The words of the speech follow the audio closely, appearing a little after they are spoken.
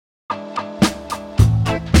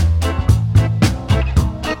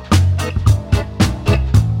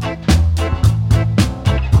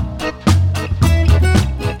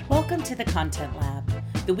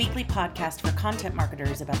weekly podcast for content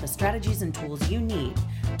marketers about the strategies and tools you need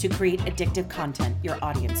to create addictive content your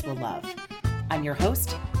audience will love. I'm your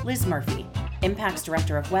host, Liz Murphy, Impact's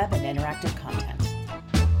Director of Web and Interactive Content.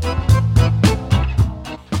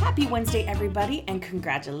 Happy Wednesday, everybody, and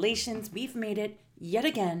congratulations. We've made it yet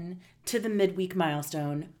again to the midweek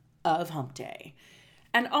milestone of Hump Day.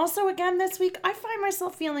 And also again this week, I find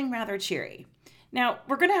myself feeling rather cheery. Now,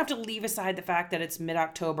 we're going to have to leave aside the fact that it's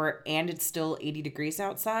mid-October and it's still 80 degrees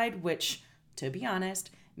outside, which, to be honest,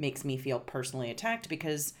 makes me feel personally attacked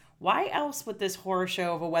because why else would this horror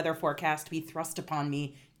show of a weather forecast be thrust upon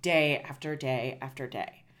me day after day after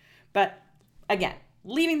day? But again,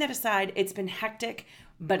 leaving that aside, it's been hectic,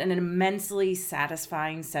 but an immensely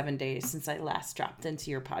satisfying 7 days since I last dropped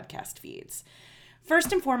into your podcast feeds.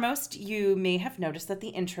 First and foremost, you may have noticed that the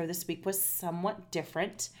intro this week was somewhat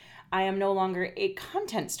different. I am no longer a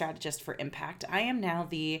content strategist for Impact. I am now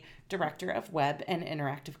the Director of Web and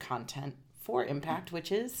Interactive Content for Impact, which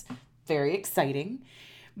is very exciting.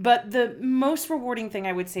 But the most rewarding thing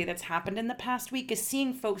I would say that's happened in the past week is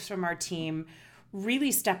seeing folks from our team really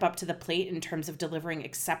step up to the plate in terms of delivering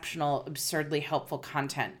exceptional, absurdly helpful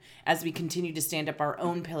content as we continue to stand up our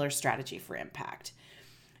own pillar strategy for Impact.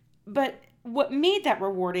 But what made that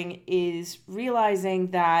rewarding is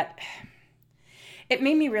realizing that it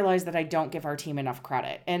made me realize that I don't give our team enough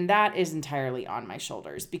credit. And that is entirely on my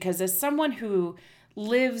shoulders because as someone who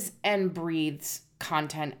lives and breathes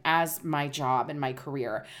content as my job and my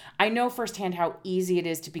career, I know firsthand how easy it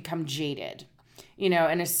is to become jaded,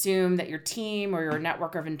 and assume that your team or your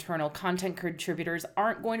network of internal content contributors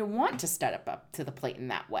aren't going to want to step up to the plate in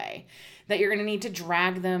that way. That you're going to need to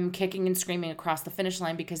drag them kicking and screaming across the finish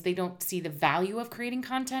line because they don't see the value of creating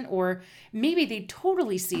content, or maybe they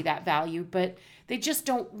totally see that value, but they just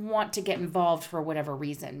don't want to get involved for whatever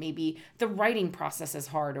reason. Maybe the writing process is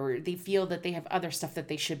hard, or they feel that they have other stuff that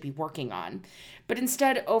they should be working on. But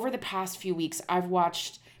instead, over the past few weeks, I've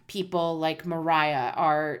watched people like Mariah,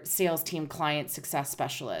 our sales team client success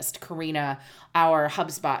specialist, Karina, our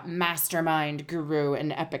HubSpot mastermind guru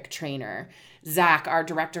and epic trainer, Zach, our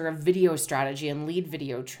director of video strategy and lead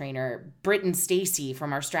video trainer, Britt and Stacy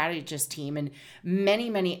from our strategist team, and many,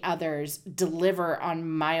 many others deliver on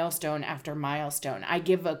milestone after milestone. I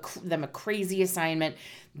give them a crazy assignment.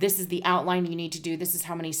 This is the outline you need to do. This is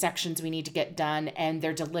how many sections we need to get done. And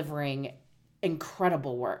they're delivering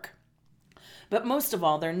incredible work. But most of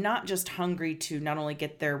all, they're not just hungry to not only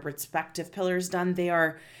get their respective pillars done,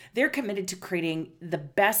 they're committed to creating the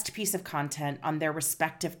best piece of content on their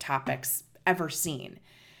respective topics ever seen.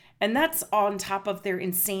 And that's on top of their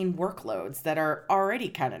insane workloads that are already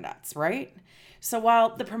kind of nuts, right? So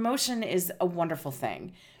while the promotion is a wonderful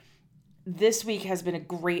thing, this week has been a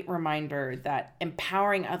great reminder that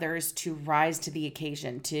empowering others to rise to the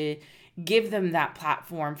occasion, to give them that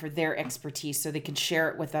platform for their expertise so they can share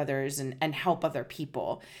it with others and help other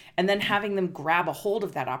people. And then having them grab a hold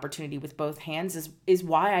of that opportunity with both hands is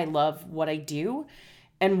why I love what I do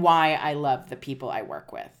and why I love the people I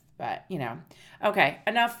work with. But, okay,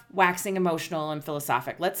 enough waxing emotional and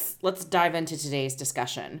philosophic. Let's dive into today's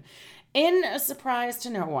discussion. In a surprise to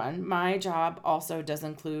no one, my job also does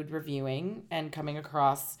include reviewing and coming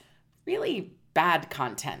across really bad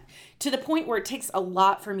content to the point where it takes a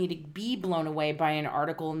lot for me to be blown away by an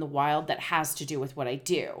article in the wild that has to do with what I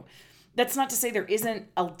do. That's not to say there isn't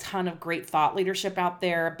a ton of great thought leadership out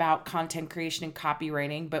there about content creation and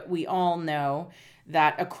copywriting, but we all know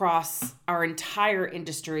that across our entire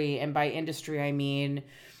industry, and by industry I mean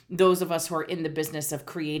those of us who are in the business of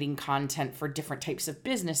creating content for different types of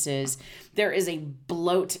businesses, there is a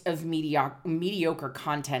bloat of mediocre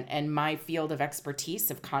content, and my field of expertise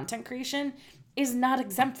of content creation is not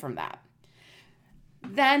exempt from that.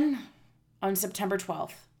 Then, on September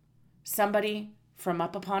 12th, somebody from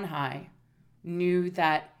up upon high knew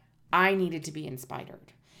that I needed to be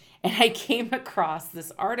inspired. And I came across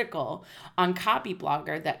this article on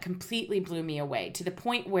Copyblogger that completely blew me away to the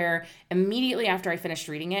point where immediately after I finished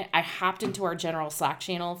reading it, I hopped into our general Slack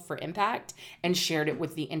channel for Impact and shared it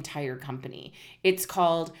with the entire company. It's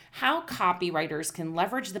called How Copywriters Can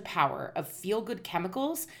Leverage the Power of Feel-Good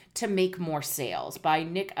Chemicals to Make More Sales by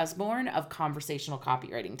Nick Usborne of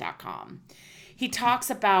conversationalcopywriting.com. He talks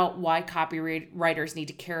about why copywriters need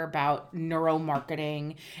to care about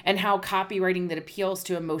neuromarketing and how copywriting that appeals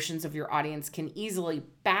to emotions of your audience can easily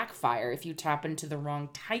backfire if you tap into the wrong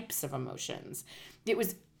types of emotions. It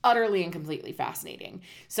was utterly and completely fascinating.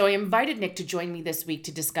 So I invited Nick to join me this week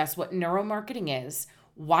to discuss what neuromarketing is,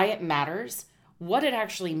 why it matters, what it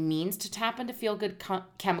actually means to tap into feel-good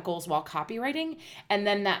chemicals while copywriting, and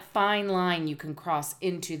then that fine line you can cross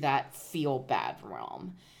into that feel-bad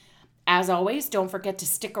realm. As always, don't forget to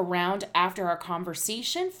stick around after our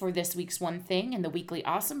conversation for this week's One Thing and the Weekly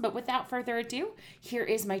Awesome. But without further ado, here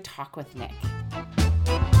is my talk with Nick.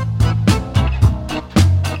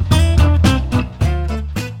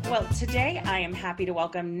 Well, today I am happy to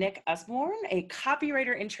welcome Nick Usborne, a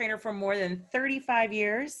copywriter and trainer for more than 35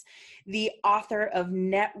 years, the author of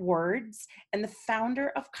NetWords, and the founder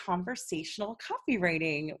of Conversational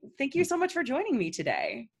Copywriting. Thank you so much for joining me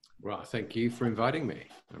today. Well, thank you for inviting me.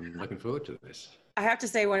 I'm looking forward to this. I have to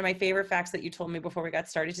say, one of my favorite facts that you told me before we got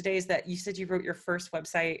started today is that you said you wrote your first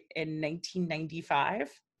website in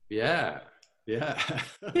 1995. Yeah.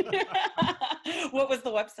 What was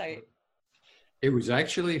the website? It was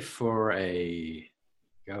actually for we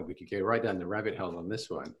could go right down the rabbit hole on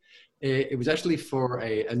this one. It was actually for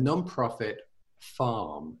a nonprofit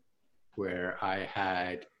farm where I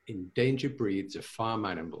had endangered breeds of farm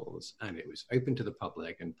animals, and it was open to the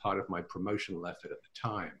public, and part of my promotional effort at the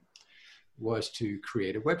time was to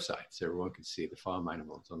create a website so everyone could see the farm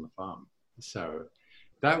animals on the farm. So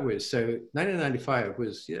 1995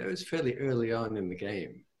 was, it was fairly early on in the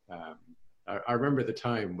game. I remember at the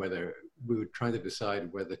time whether we were trying to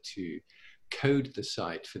decide whether to code the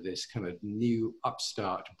site for this kind of new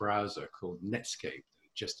upstart browser called Netscape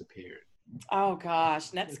that just appeared. Oh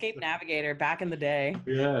gosh, Netscape Navigator back in the day.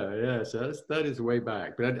 Yeah. So that is way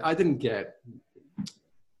back. But I didn't get,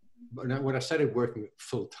 when I started working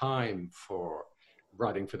full time for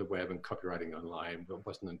writing for the web and copywriting online, it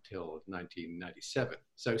wasn't until 1997.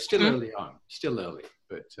 So still early on,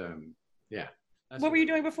 but yeah. What were you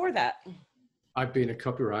doing before that? I've been a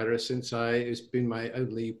copywriter since it's been my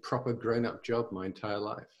only proper grown-up job my entire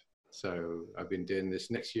life. So I've been doing this.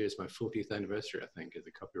 Next year is my 40th anniversary, I think, as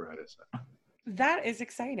a copywriter. So. That is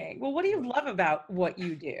exciting. Well, what do you love about what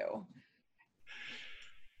you do?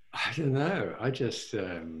 I don't know. I just,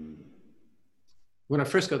 when I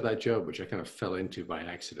first got that job, which I kind of fell into by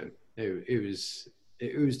accident, it was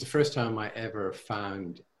the first time I ever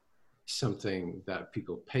found something that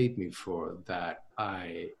people paid me for that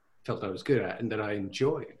I felt I was good at and that I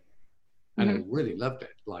enjoyed. And I really loved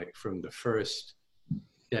it. Like from the first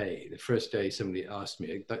day somebody asked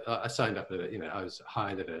me, I signed up at I was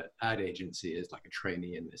hired at an ad agency as like a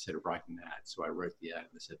trainee, and they said, write an ad. So I wrote the ad and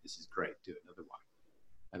they said, this is great, do another one.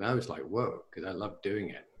 And I was like, whoa, because I loved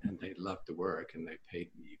doing it, and they loved the work, and they paid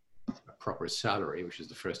me a proper salary, which is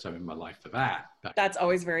the first time in my life for that. That's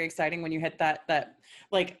always very exciting when you hit that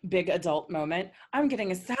like big adult moment. I'm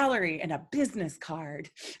getting a salary and a business card.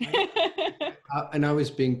 And I was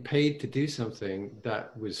being paid to do something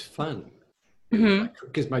that was fun.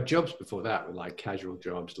 Because my jobs before that were like casual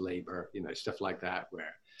jobs, labor, stuff like that,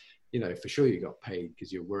 where, for sure you got paid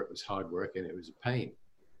because your work was hard work and it was a pain.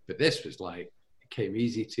 But this was like, it came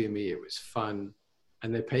easy to me. It was fun.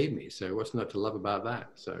 And they paid me. So what's not to love about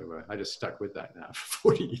that? So I just stuck with that now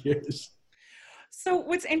for 40 years. So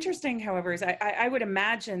what's interesting, however, is I would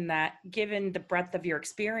imagine that given the breadth of your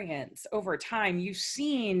experience over time, you've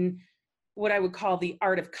seen what I would call the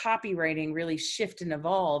art of copywriting really shift and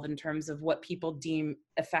evolve in terms of what people deem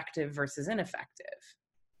effective versus ineffective.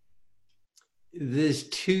 There's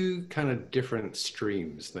two kind of different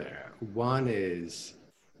streams there. One is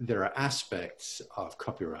there are aspects of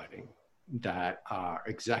copywriting that are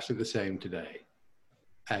exactly the same today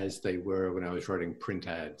as they were when I was writing print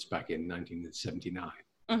ads back in 1979.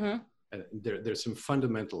 There's some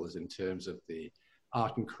fundamentals in terms of the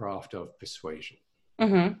art and craft of persuasion.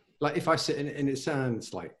 Like if I say, and it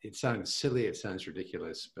sounds silly, it sounds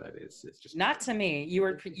ridiculous, but it's just not to me. You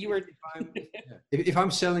were. If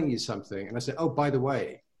I'm selling you something and I say, oh, by the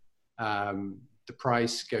way, the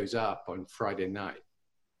price goes up on Friday night,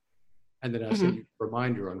 and then I send you a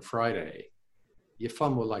reminder on Friday, you're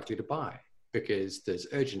far more likely to buy because there's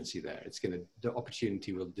urgency there. The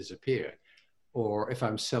opportunity will disappear. Or if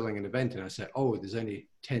I'm selling an event and I say, oh, there's only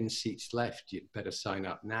 10 seats left, you'd better sign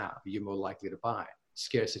up now, you're more likely to buy.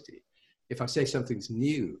 Scarcity. If I say something's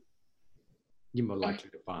new, you're more likely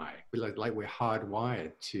to buy. Like we're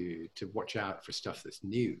hardwired to watch out for stuff that's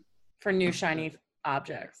new. For new shiny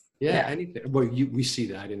objects. Yeah, anything. Well, we see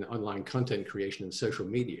that in online content creation and social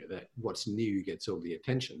media, that what's new gets all the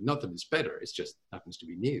attention. Not that it's better, it just happens to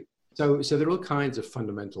be new. So there are all kinds of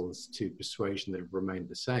fundamentals to persuasion that have remained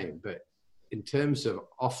the same. But in terms of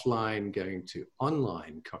offline going to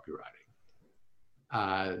online copywriting,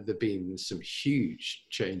 there have been some huge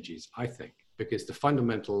changes, I think, because the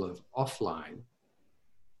fundamental of offline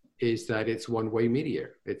is that it's one-way media.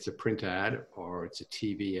 It's a print ad, or it's a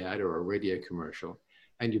TV ad, or a radio commercial,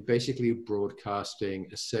 and you're basically broadcasting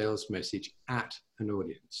a sales message at an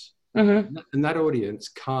audience. And that audience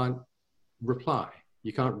can't reply.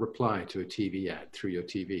 You can't reply to a TV ad through your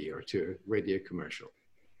TV or to a radio commercial.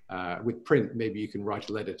 With print, maybe you can write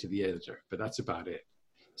a letter to the editor, but that's about it.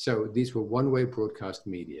 So these were one-way broadcast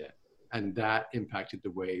media, and that impacted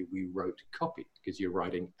the way we wrote copy, because you're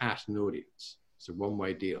writing at an audience. It's a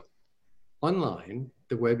one-way deal. Online,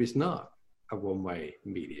 the web is not a one-way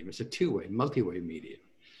medium. It's a two-way, multi-way medium.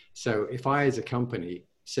 So if I, as a company,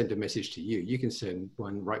 send a message to you, you can send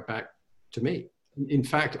one right back to me. In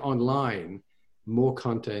fact, online, more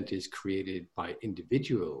content is created by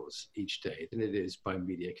individuals each day than it is by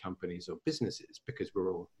media companies or businesses, because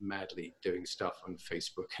we're all madly doing stuff on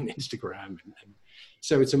Facebook and Instagram. And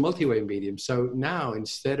so it's a multi-way medium. So now,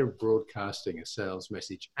 instead of broadcasting a sales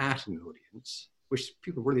message at an audience, which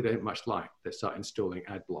people really don't much like, they start installing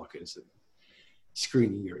ad blockers and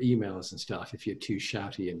screening your emails and stuff if you're too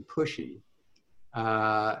shouty and pushy.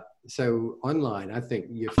 So online, I think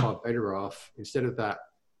you're far better off, instead of that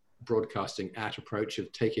broadcasting at approach,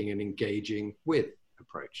 of taking an engaging with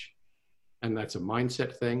approach. And that's a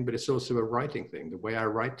mindset thing, but it's also a writing thing. The way I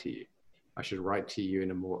write to you, I should write to you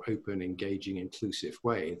in a more open, engaging, inclusive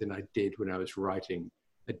way than I did when I was writing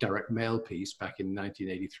a direct mail piece back in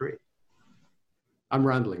 1983. I'm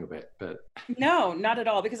rambling a bit, but. No, not at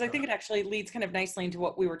all, because I think it actually leads kind of nicely into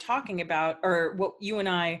what we were talking about, or what you and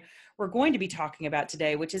I were going to be talking about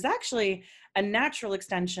today, which is actually a natural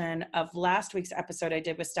extension of last week's episode I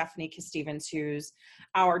did with Stephanie Stevens, who's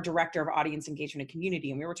our director of audience engagement and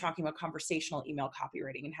community. And we were talking about conversational email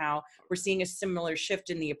copywriting and how we're seeing a similar shift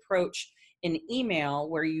in the approach in email,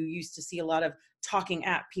 where you used to see a lot of talking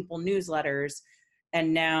at people newsletters,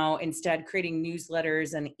 and now instead creating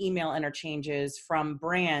newsletters and email interchanges from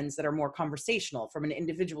brands that are more conversational, from an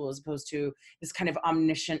individual, as opposed to this kind of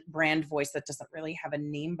omniscient brand voice that doesn't really have a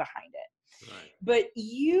name behind it. Right. But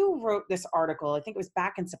you wrote this article, I think it was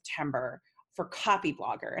back in September, for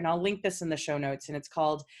Copyblogger, and I'll link this in the show notes, and it's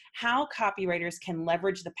called How Copywriters Can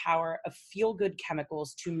Leverage the Power of Feel-Good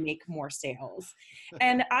Chemicals to Make More Sales.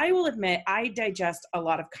 And I will admit, I digest a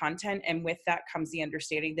lot of content, and with that comes the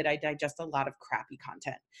understanding that I digest a lot of crappy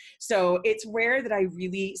content. So it's rare that I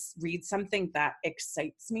really read something that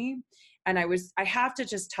excites me. And I have to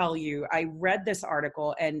just tell you, I read this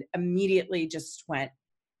article and immediately just went,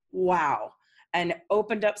 wow. And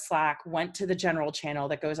opened up Slack, went to the general channel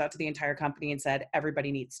that goes out to the entire company and said, everybody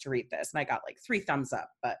needs to read this. And I got like 3 thumbs up,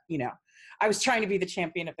 but I was trying to be the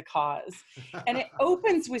champion of the cause. And it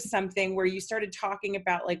opens with something where you started talking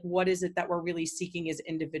about, like, what is it that we're really seeking as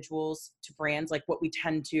individuals to brands, like what we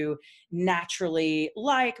tend to naturally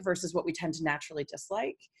like versus what we tend to naturally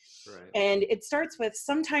dislike. Right. And it starts with,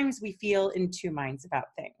 sometimes we feel in 2 minds about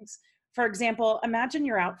things. For example, imagine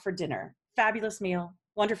you're out for dinner, fabulous meal,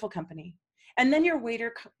 wonderful company. And then your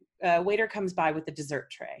waiter comes by with a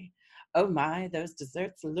dessert tray. Oh my, those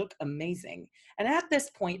desserts look amazing. And at this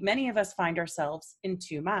point, many of us find ourselves in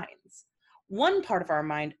 2 minds. One part of our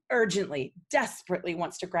mind urgently, desperately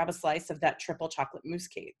wants to grab a slice of that triple chocolate mousse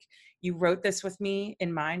cake. You wrote this with me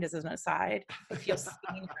in mind as an aside. I feel seen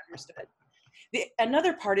and understood.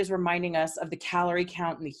 Another part is reminding us of the calorie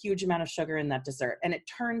count and the huge amount of sugar in that dessert. And it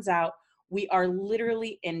turns out we are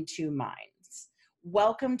literally in 2 minds.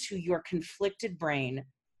 Welcome to your conflicted brain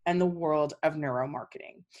and the world of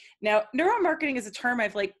neuromarketing. Now, neuromarketing is a term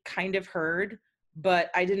I've kind of heard,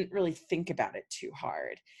 but I didn't really think about it too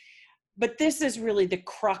hard. But this is really the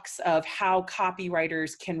crux of how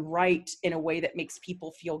copywriters can write in a way that makes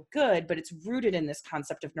people feel good, but it's rooted in this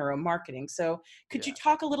concept of neuromarketing. So could you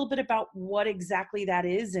talk a little bit about what exactly that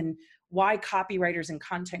is and why copywriters and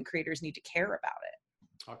content creators need to care about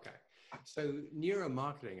it? Okay. So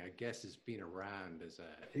neuromarketing, I guess, has been around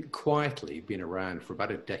quietly been around for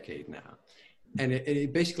about a decade now. And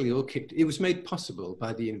it basically it was made possible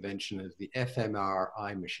by the invention of the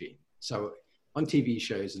fMRI machine. So on TV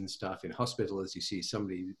shows and stuff, in hospitals, you see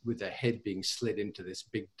somebody with their head being slid into this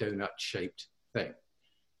big donut-shaped thing.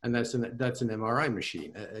 And that's an MRI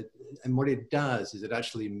machine. And what it does is it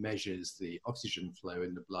actually measures the oxygen flow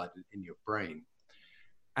in the blood in your brain.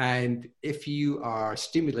 And if you are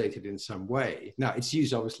stimulated in some way, now it's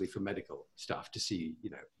used obviously for medical stuff to see,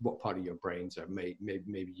 what part of your brains are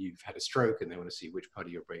maybe you've had a stroke and they want to see which part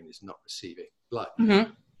of your brain is not receiving blood.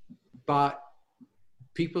 Mm-hmm. But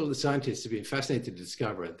the scientists have been fascinated to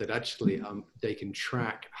discover that actually they can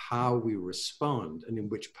track how we respond and in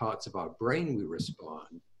which parts of our brain we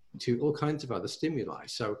respond to all kinds of other stimuli.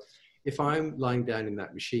 So if I'm lying down in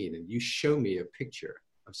that machine and you show me a picture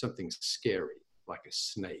of something scary, like a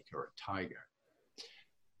snake or a tiger,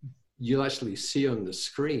 you'll actually see on the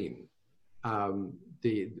screen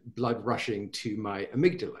the blood rushing to my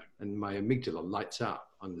amygdala, and my amygdala lights up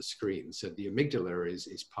on the screen. So the amygdala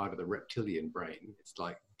is part of the reptilian brain. It's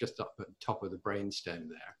like just up at the top of the brain stem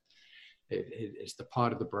there. It's the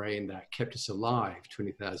part of the brain that kept us alive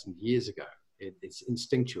 20,000 years ago. It's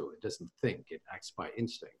instinctual. It doesn't think. It acts by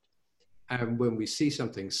instinct. And when we see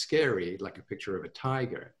something scary, like a picture of a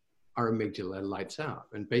tiger, our amygdala lights up.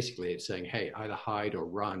 And basically it's saying, hey, either hide or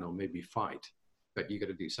run or maybe fight, but you got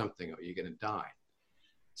to do something or you're going to die.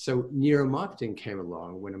 So neuromarketing came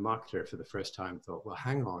along when a marketer for the first time thought, well,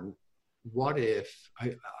 hang on, what if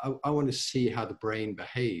I want to see how the brain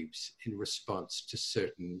behaves in response to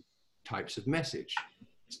certain types of message,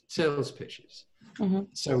 sales pitches. Mm-hmm.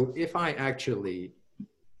 So if I actually,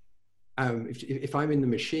 if I'm in the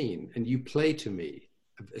machine and you play to me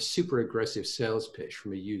a super aggressive sales pitch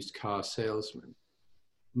from a used car salesman,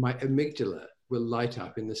 my amygdala will light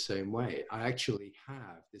up in the same way. I actually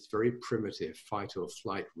have this very primitive fight or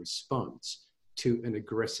flight response to an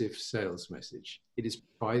aggressive sales message. It is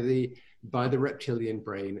by the reptilian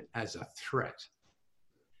brain as a threat.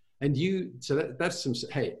 And that's some,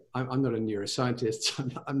 hey, I'm not a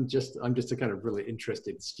neuroscientist. I'm just a kind of really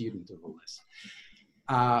interested student of all this.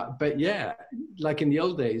 But yeah, like in the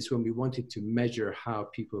old days when we wanted to measure how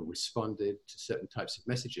people responded to certain types of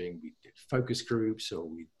messaging, we did focus groups or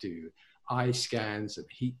we do eye scans and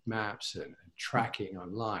heat maps and tracking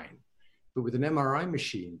online. But with an MRI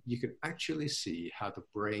machine, you can actually see how the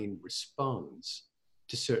brain responds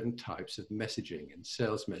to certain types of messaging and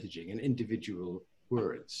sales messaging and individual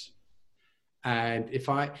words. And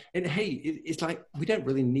hey, it's like, we don't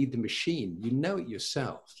really need the machine. You know it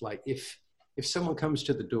yourself. Like if someone comes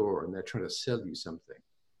to the door and they're trying to sell you something,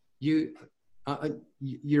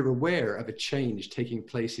 you're aware of a change taking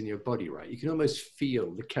place in your body, right? You can almost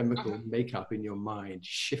feel the chemical makeup in your mind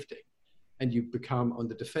shifting and you become on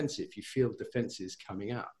the defensive. You feel defenses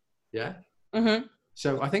coming up. Yeah. Mm-hmm.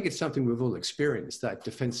 So I think it's something we've all experienced, that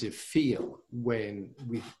defensive feel when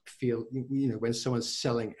we feel, when someone's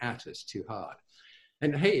selling at us too hard.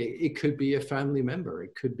 And hey, it could be a family member,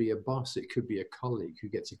 it could be a boss, it could be a colleague who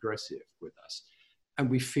gets aggressive with us. And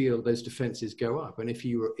we feel those defenses go up. And if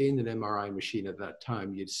you were in an MRI machine at that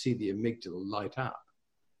time, you'd see the amygdala light up.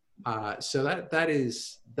 So that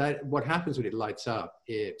is what happens when it lights up.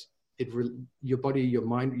 Your body, your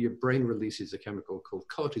mind, your brain releases a chemical called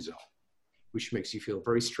cortisol, which makes you feel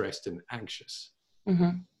very stressed and anxious.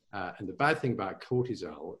 Mm-hmm. And the bad thing about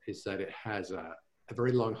cortisol is that it has a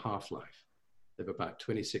very long half-life of about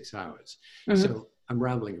 26 hours. Mm-hmm. So I'm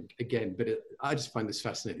rambling again, but I just find this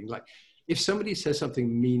fascinating. Like if somebody says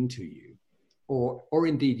something mean to you, or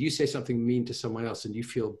indeed you say something mean to someone else and you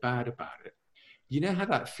feel bad about it, you know how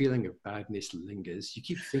that feeling of badness lingers? You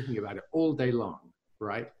keep thinking about it all day long,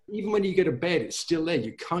 right? Even when you go to bed, it's still there.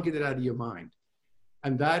 You can't get it out of your mind.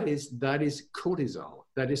 And that is cortisol.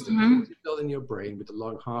 That is the cortisol in your brain with the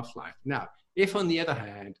long half-life. Now, if on the other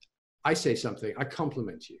hand, I say something, I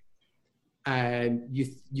compliment you, and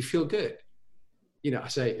you feel good. I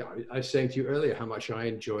was saying to you earlier how much I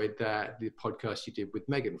enjoyed the podcast you did with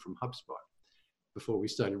Megan from HubSpot before we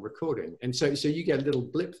started recording. And so you get a little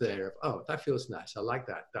blip there of, oh, that feels nice. I like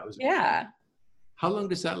that. That was yeah. How long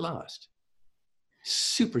does that last?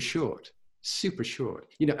 Super short.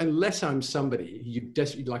 Unless I'm somebody you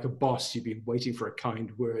desperately, like a boss, you've been waiting for a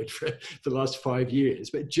kind word for the last 5 years.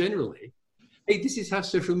 But generally, hey, this is how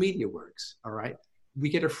social media works. All right. We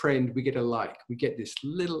get a friend, we get a like, we get this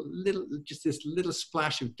little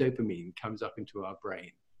splash of dopamine comes up into our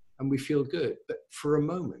brain and we feel good, but for a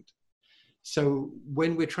moment. So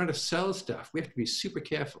when we're trying to sell stuff, we have to be super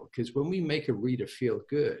careful, because when we make a reader feel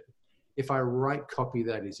good, if I write copy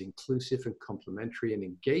that is inclusive and complimentary and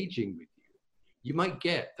engaging with you, you might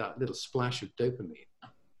get that little splash of dopamine,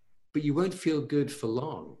 but you won't feel good for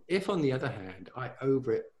long. If, on the other hand, I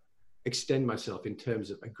overextend myself in terms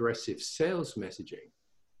of aggressive sales messaging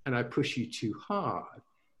and I push you too hard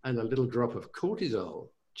and a little drop of cortisol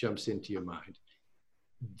jumps into your mind,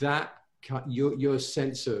 that your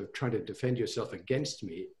sense of trying to defend yourself against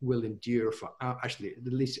me will endure for actually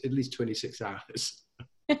at least 26 hours.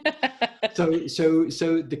 So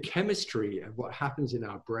the chemistry of what happens in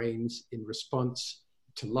our brains in response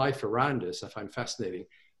to life around us, I find fascinating.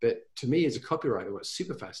 But to me, as a copywriter, what's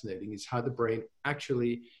super fascinating is how the brain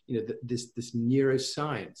actually, this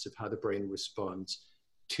neuroscience of how the brain responds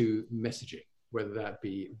to messaging, whether that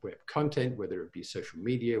be web content, whether it be social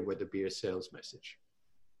media, whether it be a sales message.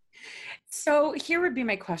 So here would be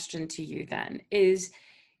my question to you then is,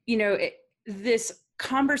 this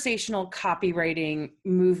conversational copywriting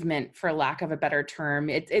movement, for lack of a better term,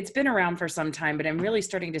 it's been around for some time, but I'm really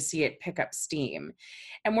starting to see it pick up steam.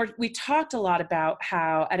 And we talked a lot about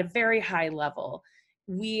how at a very high level,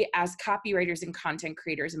 we as copywriters and content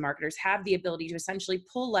creators and marketers have the ability to essentially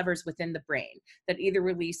pull levers within the brain that either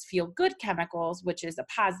release feel good chemicals, which is a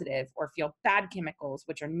positive, or feel bad chemicals,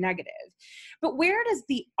 which are negative. But where does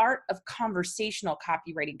the art of conversational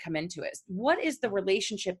copywriting come into it? What is the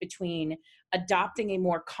relationship between adopting a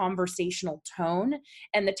more conversational tone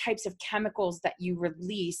and the types of chemicals that you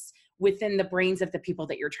release within the brains of the people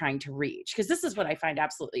that you're trying to reach? Because this is what I find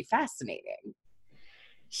absolutely fascinating.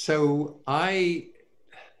 So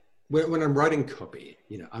when I'm writing copy,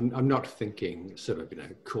 I'm not thinking sort of,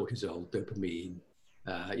 cortisol, dopamine,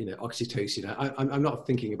 oxytocin. I'm not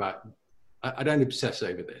thinking about, I don't obsess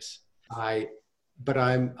over this. But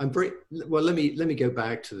I'm very, well, let me go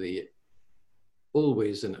back to the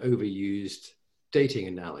always an overused dating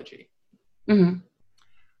analogy. Mm-hmm.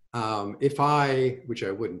 Which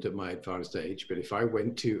I wouldn't at my advanced age, but if I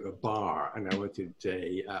went to a bar and I wanted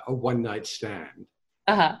a one night stand,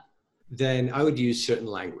 then I would use certain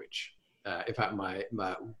language. In fact,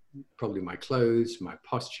 probably my clothes, my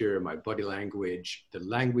posture, my body language, the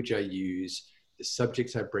language I use, the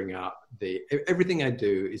subjects I bring up, everything I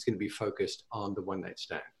do is going to be focused on the one night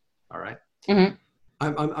stand. All right. Mm-hmm.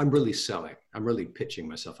 I'm really selling. I'm really pitching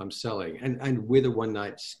myself. I'm selling, and with a one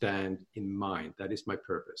night stand in mind. That is my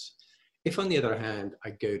purpose. If, on the other hand, I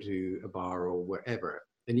go to a bar or wherever,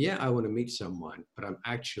 then yeah, I want to meet someone, but I'm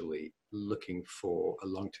actually looking for a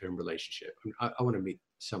long-term relationship. I want to meet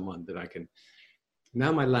someone that I can.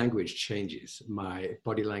 Now my language changes, my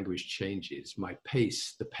body language changes, my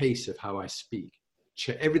pace, the pace of how I speak,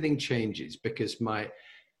 everything changes because my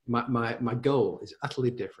goal is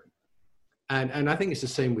utterly different. And I think it's the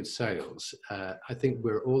same with sales. I think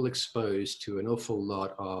we're all exposed to an awful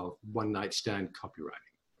lot of one-night stand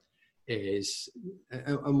copywriting.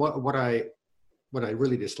 And what I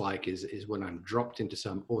really dislike is when I'm dropped into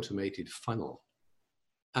some automated funnel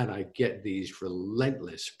and I get these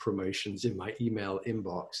relentless promotions in my email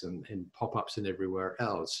inbox and pop-ups and everywhere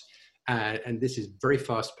else. And this is very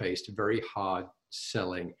fast-paced, very hard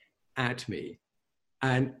selling at me.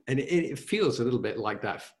 And it feels a little bit like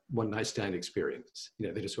that one-night stand experience.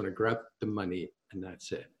 They just want to grab the money and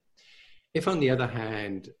that's it. If, on the other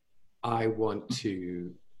hand, I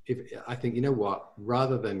think,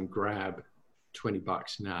 rather than grab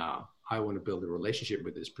 $20 now, I want to build a relationship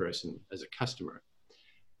with this person as a customer.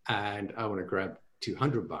 And I want to grab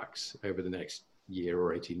 $200 over the next year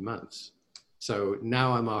or 18 months. So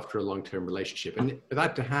now I'm after a long-term relationship. And for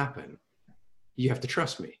that to happen, you have to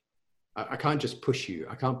trust me. I can't just push you.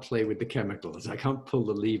 I can't play with the chemicals. I can't pull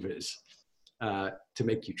the levers to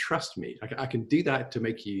make you trust me. I can do that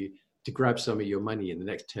to grab some of your money in the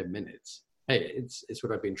next 10 minutes. Hey, it's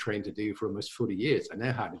what I've been trained to do for almost 40 years. I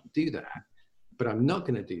know how to do that. But I'm not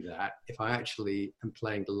going to do that if I actually am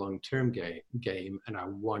playing the long-term game and I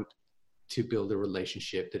want to build a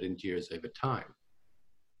relationship that endures over time.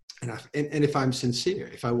 And if I'm sincere,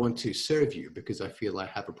 if I want to serve you because I feel I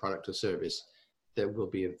have a product or service that will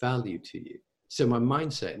be of value to you. So my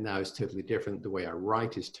mindset now is totally different. The way I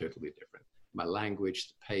write is totally different. My language,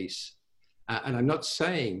 the pace. And I'm not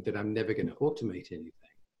saying that I'm never going to automate anything,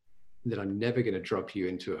 that I'm never going to drop you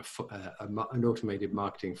into an automated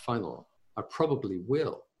marketing funnel. I probably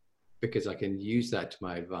will, because I can use that to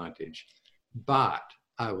my advantage, but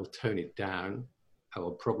I will tone it down. I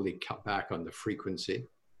will probably cut back on the frequency,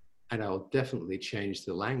 and I'll definitely change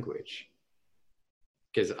the language,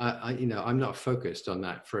 because I'm not focused on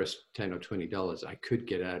that first $10 or $20 I could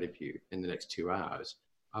get out of you in the next 2 hours.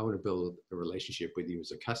 I want to build a relationship with you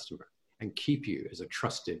as a customer and keep you as a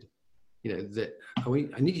trusted, that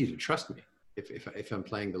I need you to trust me if I'm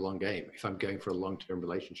playing the long game, if I'm going for a long-term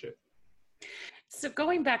relationship. So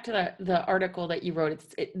going back to the article that you wrote,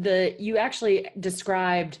 you actually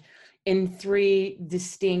described in 3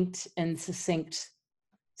 distinct and succinct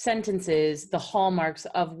sentences the hallmarks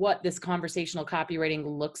of what this conversational copywriting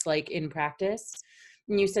looks like in practice.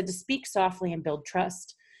 And you said to speak softly and build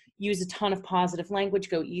trust, use a ton of positive language,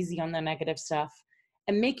 go easy on the negative stuff,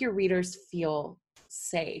 and make your readers feel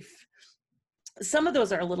safe. Some of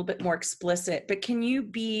those are a little bit more explicit, but can you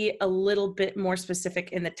be a little bit more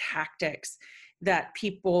specific in the tactics that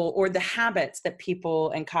people, or the habits that people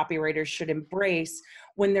and copywriters should embrace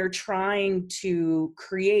when they're trying to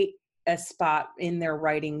create a spot in their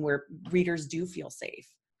writing where readers do feel safe,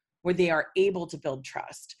 where they are able to build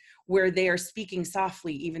trust, where they are speaking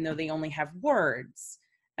softly even though they only have words,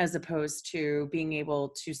 as opposed to being able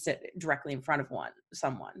to sit directly in front of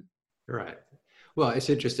someone? Right. Well, it's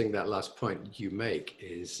interesting that last point you make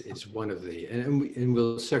is one of the, and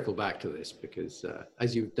we'll circle back to this because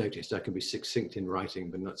as you've noticed, I can be succinct in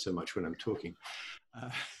writing, but not so much when I'm talking.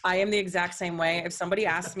 I am the exact same way. If somebody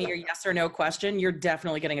asks me a yes or no question, you're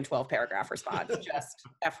definitely getting a 12 paragraph response, just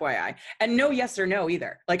FYI. And no yes or no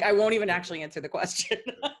either. Like I won't even actually answer the question.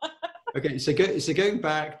 Okay, so going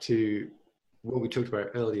back to what we talked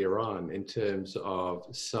about earlier on in terms of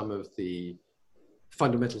some of the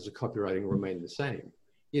fundamentals of copywriting remain the same.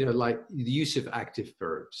 You know, like the use of active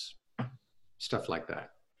verbs, stuff like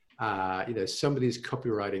that. You know, some of these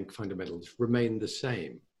copywriting fundamentals remain the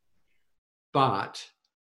same. But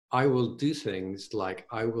I will do things like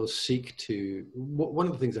I will seek to, one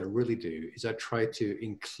of the things I really do is I try to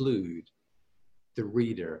include the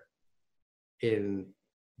reader in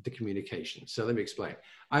the communication. So let me explain.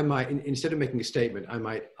 I might, instead of making a statement, I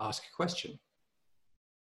might ask a question.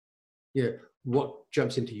 You know, what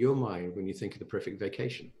jumps into your mind when you think of the perfect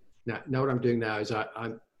vacation? Now what I'm doing now is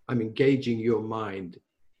I'm engaging your mind.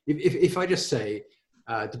 If I just say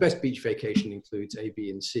the best beach vacation includes A, B,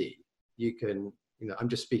 and C, you can, you know, I'm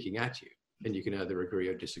just speaking at you, and you can either agree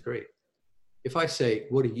or disagree. If I say,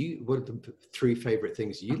 what are the 3 favorite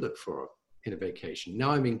things you look for in a vacation?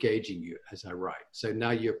 Now I'm engaging you as I write. So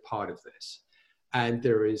now you're part of this. And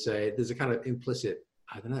there's a kind of implicit,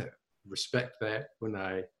 I don't know, respect there when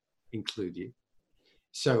I include you.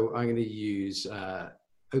 So I'm going to use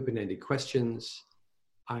open-ended questions.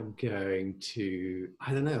 I'm going to,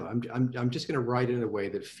 I don't know, I'm just going to write in a way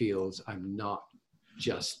that feels I'm not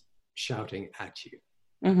just shouting at you.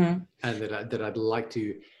 Mm-hmm. And that I'd like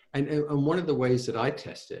to, and one of the ways that I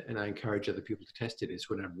test it, and I encourage other people to test it, is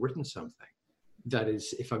when I've written something, that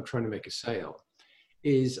is, if I'm trying to make a sale,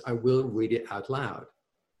 is I will read it out loud.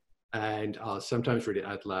 And I'll sometimes read it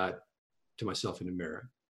out loud to myself in the mirror,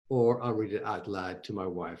 or I'll read it out loud to my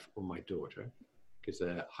wife or my daughter, because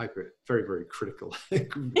they're very, very critical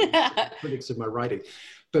critics of my writing.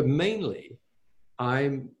 But mainly,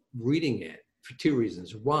 I'm reading it for 2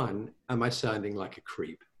 reasons. One, am I sounding like a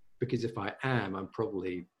creep? Because if I am, I'm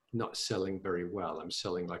probably not selling very well. I'm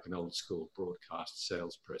selling like an old school broadcast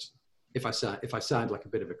salesperson. If I sound like a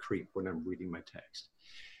bit of a creep when I'm reading my text.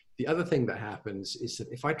 The other thing that happens is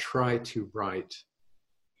that if I try to write,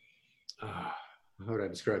 how would I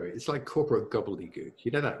describe it? It's like corporate gobbledygook.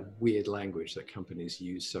 You know, that weird language that companies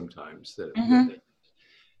use sometimes that, mm-hmm.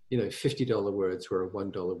 You know, $50 words where a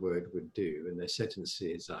 $1 word would do, and their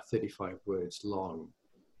sentences are 35 words long,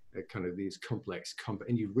 kind of these complex,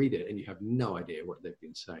 and you read it and you have no idea what they've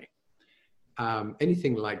been saying.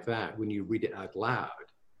 Anything like that, when you read it out loud,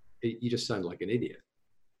 you just sound like an idiot.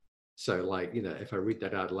 So like, you know, if I read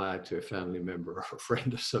that out loud to a family member or a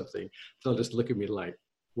friend or something, they'll just look at me like,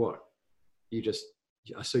 what?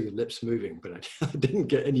 I saw your lips moving, but I didn't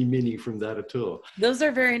get any meaning from that at all. Those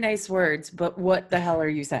are very nice words, but what the hell are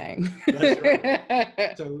you saying? That's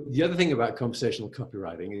right. So the other thing about conversational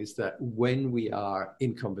copywriting is that when we are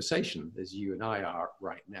in conversation, as you and I are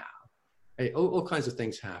right now, all kinds of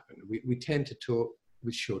things happen. We tend to talk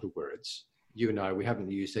with shorter words. You and I, we haven't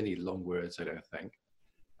used any long words, I don't think.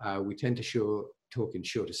 We tend to talk in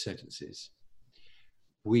shorter sentences.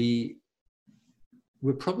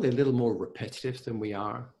 We're probably a little more repetitive than we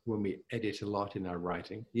are when we edit a lot in our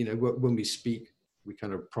writing. You know, when we speak, we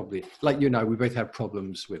kind of probably, like you and I, we both have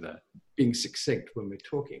problems with being succinct when we're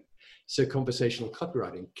talking. So conversational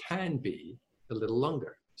copywriting can be a little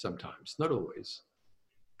longer sometimes, not always.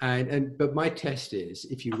 But my test is,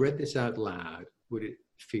 if you read this out loud, would it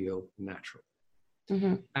feel natural?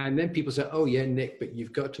 Mm-hmm. And then people say, oh yeah, Nick, but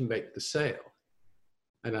you've got to make the sale.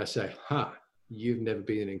 And I say, you've never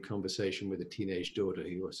been in conversation with a teenage daughter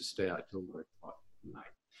who wants to stay out till 1 o'clock at night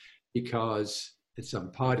because it's some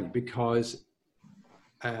party, because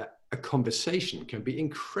a conversation can be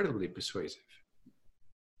incredibly persuasive.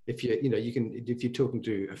 If if you're talking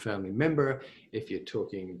to a family member, if you're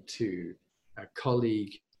talking to a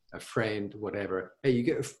colleague, a friend, whatever, hey, you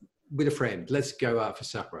get with a friend, let's go out for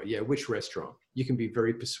supper. Yeah, which restaurant? You can be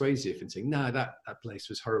very persuasive and say, no, that place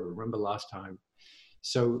was horrible. Remember last time?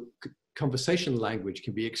 So conversation language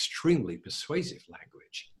can be extremely persuasive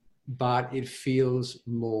language, but it feels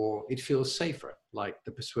safer, like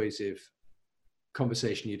the persuasive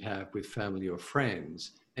conversation you'd have with family or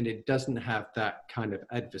friends. And it doesn't have that kind of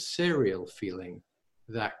adversarial feeling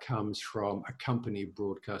that comes from a company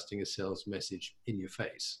broadcasting a sales message in your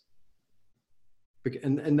face.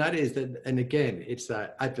 And that is that, and again, it's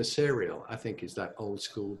that adversarial, I think, is that old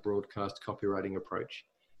school broadcast copywriting approach.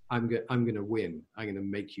 I'm going to win. I'm going to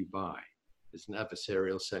make you buy. There's an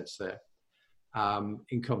adversarial sense there.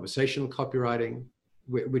 In conversational copywriting,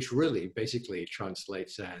 which really basically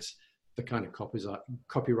translates as the kind of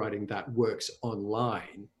copywriting that works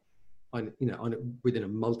online within a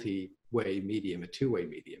multi-way medium, a two-way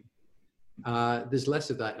medium. There's less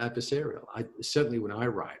of that adversarial. Certainly when I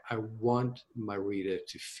write, I want my reader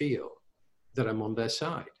to feel that I'm on their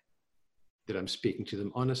side, that I'm speaking to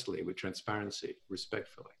them honestly, with transparency,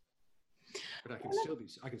 respectfully. But I can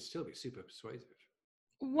still be super persuasive.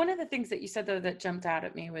 One of the things that you said, though, that jumped out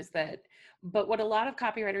at me was that, but what a lot of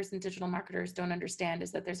copywriters and digital marketers don't understand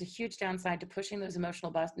is that there's a huge downside to pushing those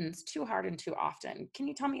emotional buttons too hard and too often. Can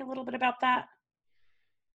you tell me a little bit about that?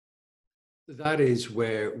 That is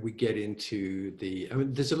where we get into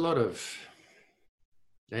there's a lot of,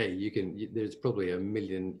 there's probably 1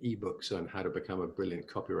 million ebooks on how to become a brilliant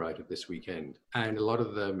copywriter this weekend. And a lot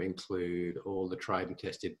of them include all the tried and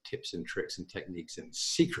tested tips and tricks and techniques and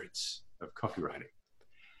secrets of copywriting.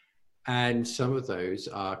 And some of those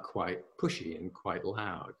are quite pushy and quite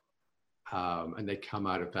loud. And they come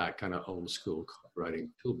out of that kind of old school copywriting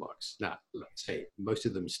toolbox. Now, let's say most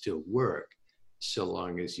of them still work so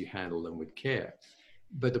long as you handle them with care.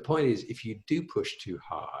 But the point is, if you do push too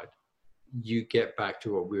hard, you get back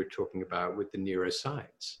to what we were talking about with the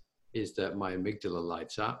neuroscience, is that my amygdala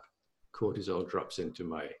lights up, cortisol drops into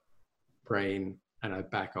my brain, and I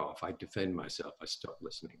back off. I defend myself. I stop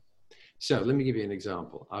listening. So let me give you an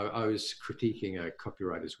example. I was critiquing a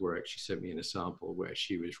copywriter's work. She sent me in a sample where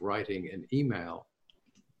she was writing an email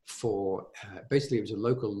for, basically it was a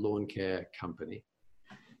local lawn care company.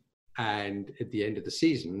 And at the end of the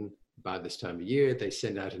season, about this time of year, they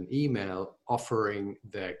send out an email offering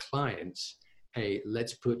their clients a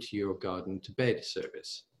let's put your garden to bed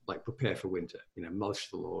service, like prepare for winter, mulch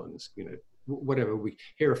the lawns, whatever.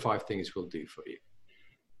 Here are 5 things we'll do for you.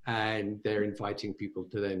 And they're inviting people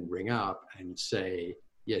to then ring up and say,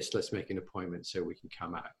 yes, let's make an appointment so we can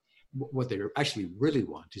come out. What they actually really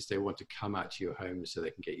want is they want to come out to your home so they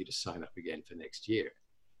can get you to sign up again for next year.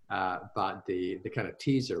 But the kind of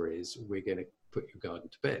teaser is we're going to put your garden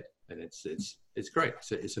to bed. And it's great.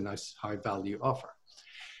 So it's a nice high value offer.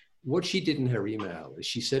 What she did in her email is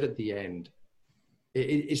she said at the end,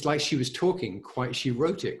 it's like she was she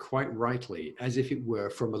wrote it quite rightly as if it were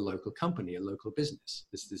from a local company, a local business.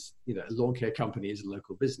 A lawn care company is a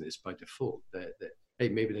local business by default. Hey,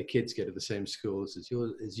 maybe their kids go to the same schools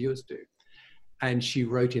as yours do. And she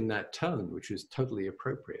wrote in that tone, which was totally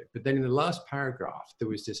appropriate. But then in the last paragraph, there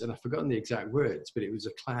was this, and I've forgotten the exact words, but it was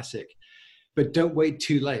a classic, but don't wait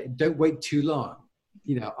too late, don't wait too long.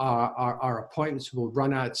 Our appointments will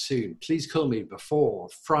run out soon. Please call me before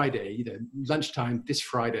Friday, lunchtime this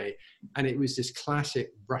Friday. And it was this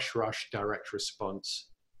classic rush, direct response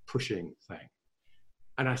pushing thing.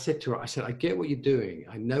 And I said to her, I get what you're doing.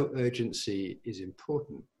 I know urgency is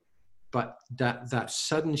important, but that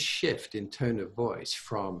sudden shift in tone of voice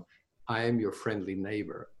from I am your friendly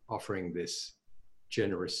neighbor offering this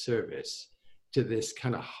generous service to this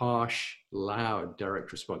kind of harsh, loud,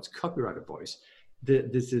 direct response copywriter voice,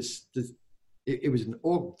 it was a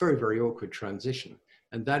very, very awkward transition.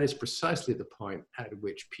 And that is precisely the point at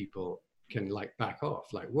which people can back off,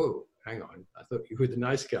 whoa, hang on, I thought you were the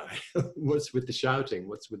nice guy. What's with the shouting?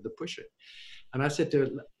 What's with the pushing? And I said to her,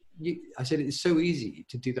 it's so easy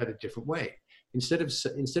to do that a different way. Instead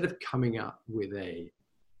of coming up with a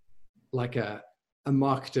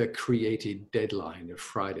marketer created deadline of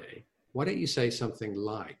Friday, why don't you say something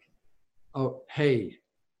like, oh, hey,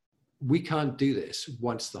 we can't do this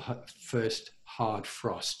once the first hard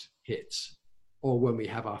frost hits, or when we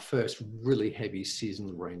have our first really heavy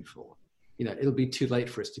seasonal rainfall. It'll be too late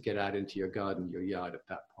for us to get out into your garden, your yard at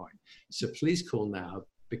that point. So please call now,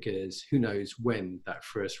 because who knows when that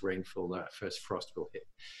first rainfall, that first frost will hit.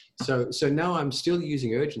 So now I'm still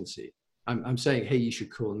using urgency. I'm saying, hey, you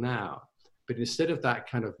should call now. But instead of that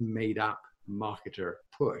kind of made up marketer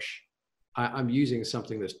push, I'm using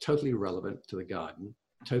something that's totally relevant to the garden,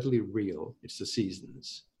 totally real. It's the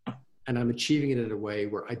seasons. And I'm achieving it in a way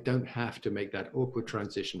where I don't have to make that awkward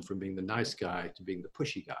transition from being the nice guy to being the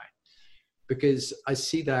pushy guy. Because I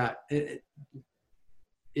see that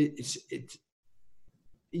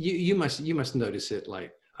you must notice it,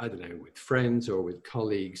 I don't know, with friends or with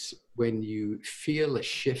colleagues. When you feel a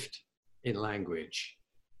shift in language,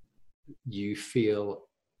 you feel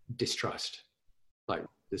distrust.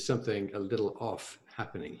 There's something a little off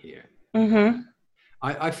happening here. Mm-hmm.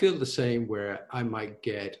 I feel the same, where I might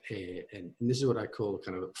get and this is what I call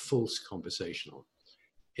kind of a false conversational,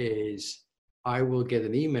 is I will get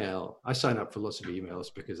an email. I sign up for lots of emails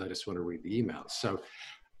because I just want to read the emails. So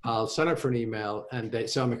I'll sign up for an email, and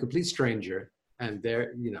so I'm a complete stranger, and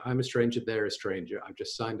I'm a stranger, they're a stranger. I've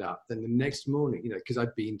just signed up. Then the next morning, because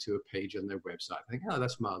I've been to a page on their website, I think, oh,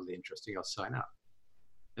 that's mildly interesting, I'll sign up.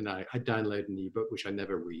 And I download an ebook, which I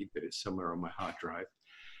never read, but it's somewhere on my hard drive.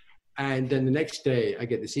 And then the next day I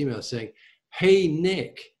get this email saying, "Hey,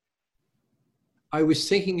 Nick, I was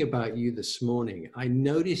thinking about you this morning. I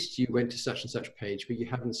noticed you went to such and such page, but you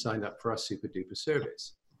haven't signed up for our super duper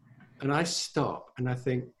service." And I stop and I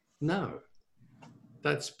think, no,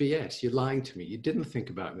 that's BS. You're lying to me. You didn't think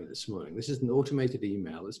about me this morning. This is an automated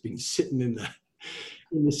email that's been sitting in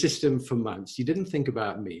the system for months. You didn't think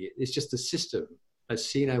about me. It's just the system has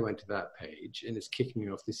seen I went to that page and is kicking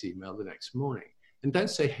me off this email the next morning. And don't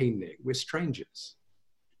say, "Hey, Nick, we're strangers."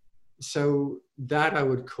 So that I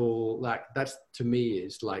would call, like, that's to me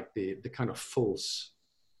is like the kind of false,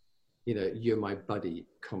 you're my buddy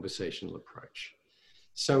conversational approach.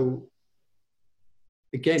 So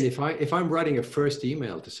again, if I'm writing a first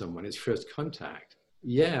email to someone, it's first contact.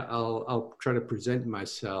 Yeah, I'll try to present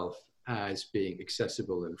myself as being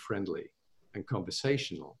accessible and friendly and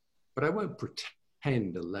conversational, but I won't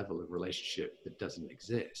pretend a level of relationship that doesn't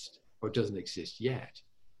exist or doesn't exist yet.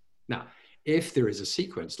 Now, if there is a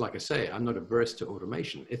sequence, like I say, I'm not averse to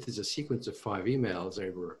automation. If there's a sequence of 5 emails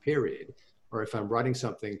over a period, or if I'm writing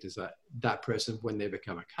something to that person when they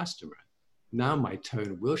become a customer, now my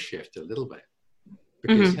tone will shift a little bit.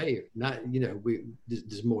 Because, hey, now,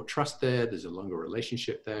 there's more trust there, there's a longer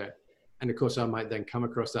relationship there. And of course, I might then come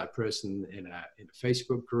across that person in a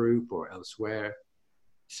Facebook group or elsewhere.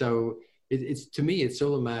 So it's to me, it's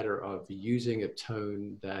all a matter of using a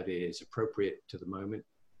tone that is appropriate to the moment.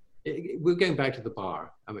 We're going back to the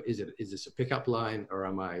bar. Is this a pickup line, or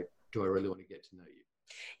do I really want to get to know you?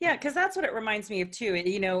 Yeah, because that's what it reminds me of too.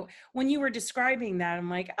 When you were describing that, I'm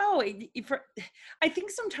like, I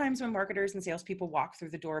think sometimes when marketers and salespeople walk through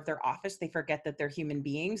the door of their office, they forget that they're human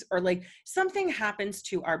beings, or like something happens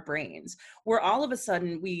to our brains where all of a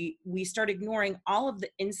sudden we start ignoring all of the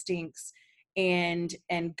instincts and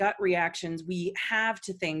gut reactions we have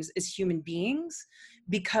to things as human beings,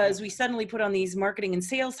 because we suddenly put on these marketing and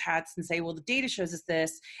sales hats and say, well, the data shows us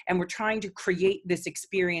this, and we're trying to create this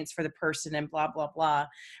experience for the person and blah, blah, blah.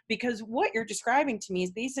 Because what you're describing to me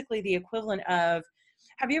is basically the equivalent of,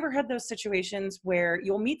 have you ever had those situations where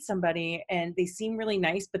you'll meet somebody and they seem really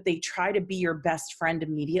nice, but they try to be your best friend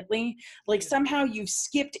immediately? Like somehow you've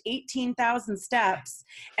skipped 18,000 steps,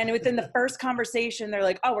 and within the first conversation, they're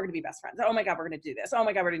like, oh, we're going to be best friends. Oh my God, we're going to do this. Oh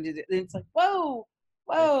my God, we're going to do this. And it's like, whoa.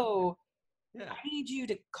 Yeah. I need you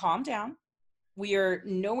to calm down. We are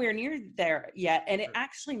nowhere near there yet. And it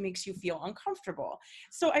actually makes you feel uncomfortable.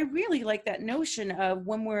 So I really like that notion of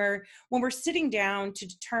when we're sitting down to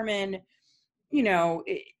determine,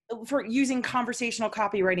 for using conversational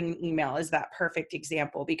copywriting in email is that perfect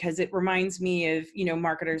example, because it reminds me of,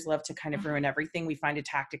 marketers love to kind of ruin everything. We find a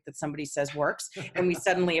tactic that somebody says works and we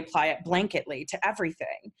suddenly apply it blanketly to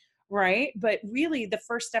everything. Right. But really the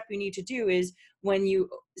first step you need to do is when you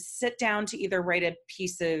sit down to either write a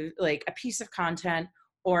piece of content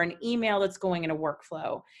or an email that's going in a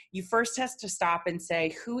workflow, you first have to stop and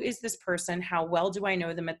say, who is this person? How well do I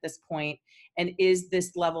know them at this point? And is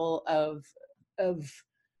this level of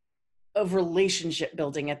relationship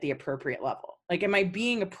building at the appropriate level? Like, am I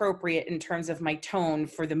being appropriate in terms of my tone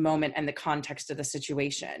for the moment and the context of the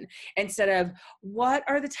situation? Instead of, what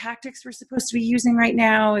are the tactics we're supposed to be using right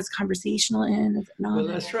now? Is conversational in? Is it not? Well,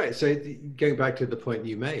 that's right. So going back to the point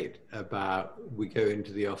you made about we go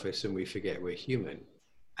into the office and we forget we're human.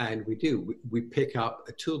 And we do. We pick up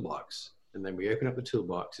a toolbox, and then we open up the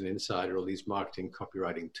toolbox, and inside are all these marketing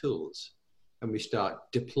copywriting tools. And we start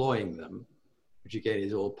deploying them, which again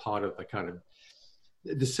is all part of the kind of,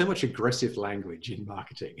 there's so much aggressive language in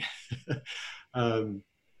marketing. We're going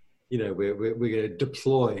to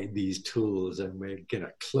deploy these tools, and we're going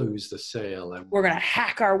to close the sale, and we're going to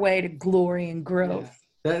hack our way to glory and growth.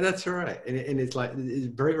 Yeah, that's right. And it's like, it's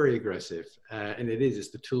very, very aggressive. And it's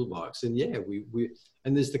the toolbox. And yeah,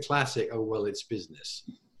 and there's the classic, oh, well, it's business,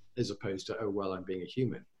 as opposed to, oh, well, I'm being a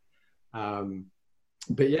human.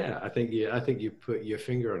 But yeah, I think you put your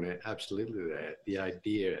finger on it absolutely there. The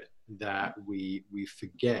idea that we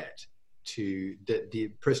forget that the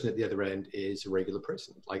person at the other end is a regular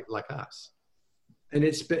person like us, and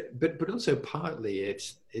it's but also partly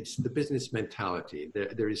it's the business mentality.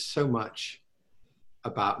 There is so much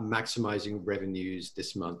about maximizing revenues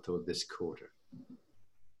this month or this quarter,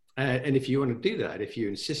 and if you want to do that, if you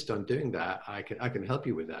insist on doing that, I can help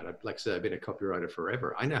you with that. Like I said, I've been a copywriter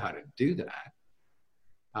forever. I know how to do that.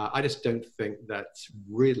 I just don't think that's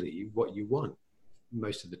really what you want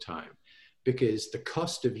most of the time, because the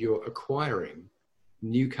cost of your acquiring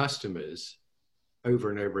new customers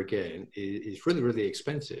over and over again is really, really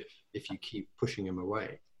expensive if you keep pushing them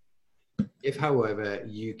away. If, however,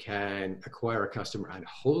 you can acquire a customer and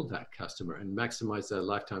hold that customer and maximize their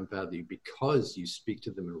lifetime value because you speak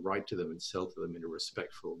to them and write to them and sell to them in a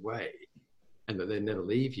respectful way, and that they never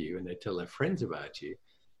leave you and they tell their friends about you,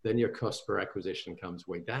 then your cost per acquisition comes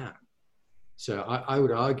way down. So I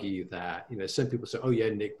would argue that, some people say, oh yeah,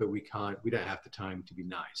 Nick, but we don't have the time to be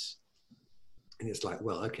nice. And it's like,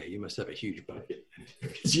 well, okay, you must have a huge budget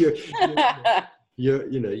because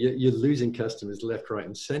you're losing customers left, right,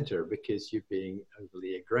 and center because you're being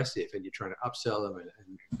overly aggressive and you're trying to upsell them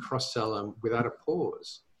and cross-sell them without a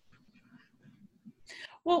pause.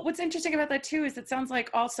 Well, what's interesting about that too is it sounds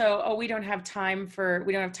like also, we don't have time to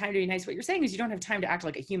be nice. What you're saying is you don't have time to act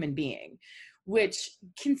like a human being, which,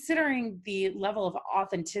 considering the level of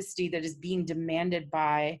authenticity that is being demanded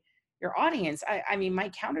by your audience, I mean, my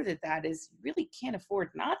counter to that is you really can't afford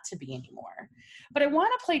not to be anymore. But I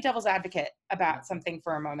want to play devil's advocate about something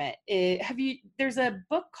for a moment. There's a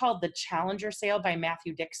book called The Challenger Sale by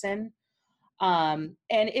Matthew Dixon. And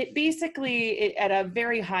it basically, at a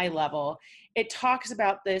very high level, it talks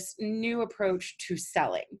about this new approach to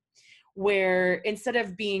selling, where instead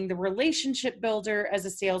of being the relationship builder as a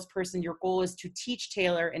salesperson, your goal is to teach,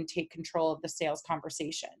 tailor, and take control of the sales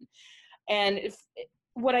conversation. And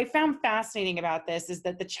what I found fascinating about this is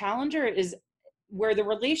that the challenger is where the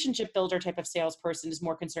relationship builder type of salesperson is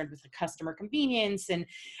more concerned with the customer convenience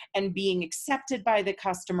and being accepted by the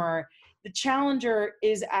customer. The challenger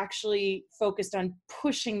is actually focused on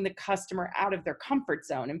pushing the customer out of their comfort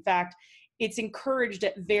zone. In fact, it's encouraged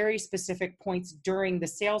at very specific points during the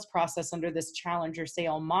sales process under this challenger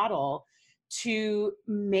sale model to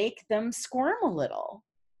make them squirm a little.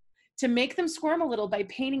 By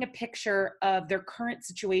painting a picture of their current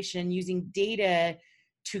situation using data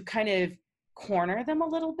to kind of corner them a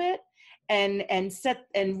little bit and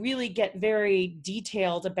really get very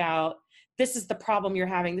detailed about, this is the problem you're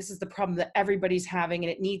having, this is the problem that everybody's having,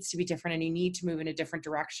 and it needs to be different, and you need to move in a different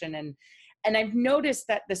direction. And I've noticed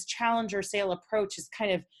that this challenger sale approach is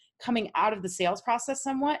kind of coming out of the sales process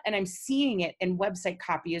somewhat, and I'm seeing it in website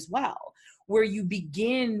copy as well, where you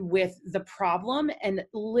begin with the problem and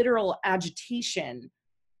literal agitation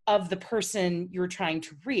of the person you're trying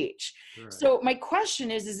to reach. Right. So my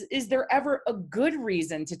question is there ever a good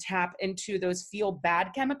reason to tap into those feel bad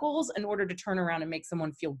chemicals in order to turn around and make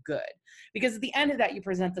someone feel good? Because at the end of that, you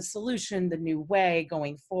present the solution, the new way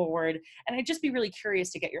going forward. And I'd just be really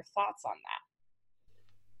curious to get your thoughts on that.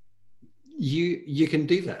 You can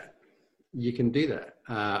do that. You can do that.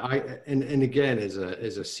 And again, as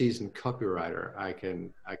a seasoned copywriter, I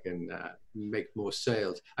can make more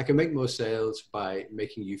sales. I can make more sales by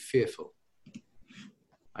making you fearful.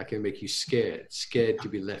 I can make you scared to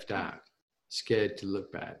be left out, scared to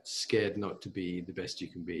look bad, scared not to be the best you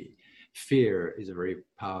can be. Fear is a very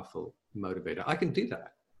powerful motivator. I can do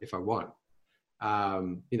that if I want.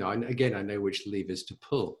 And again, I know which levers to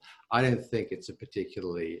pull. I don't think it's a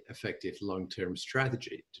particularly effective long-term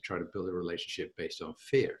strategy to try to build a relationship based on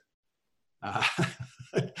fear.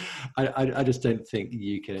 I just don't think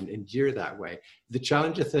you can endure that way. The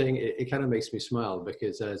challenger thing, it kind of makes me smile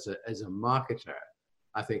because as a marketer,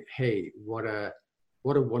 I think, hey, what a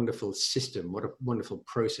wonderful system, what a wonderful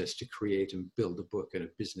process to create and build a book and a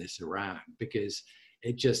business around, because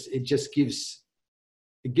it just gives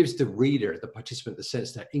the reader, the participant, the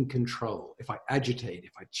sense they're in control. If I agitate,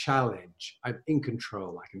 if I challenge, I'm in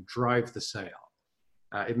control. I can drive the sale.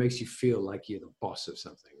 It makes you feel like you're the boss of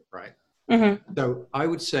something, right? Mm-hmm. So I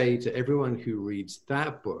would say to everyone who reads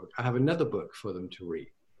that book, I have another book for them to read.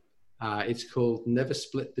 It's called Never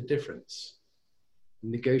Split the Difference: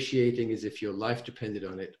 Negotiating as If Your Life Depended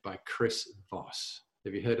on It by Chris Voss.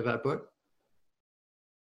 Have you heard of that book?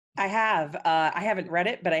 I have. I haven't read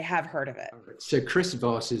it, but I have heard of it. So Chris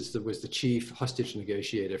Voss was the chief hostage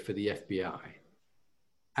negotiator for the FBI.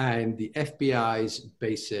 And the FBI's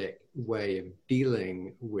basic way of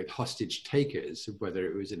dealing with hostage takers, whether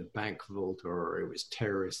it was in a bank vault or it was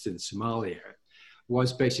terrorists in Somalia,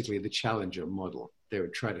 was basically the challenger model. They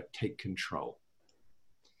would try to take control.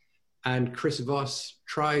 And Chris Voss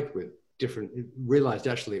realized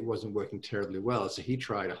actually it wasn't working terribly well. So he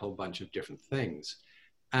tried a whole bunch of different things.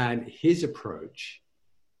 And his approach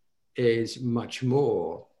is much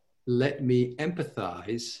more, let me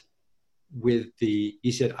empathize with he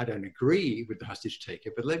said, I don't agree with the hostage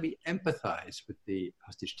taker, but let me empathize with the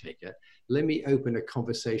hostage taker. Let me open a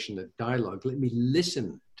conversation, a dialogue. Let me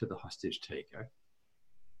listen to the hostage taker,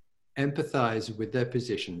 empathize with their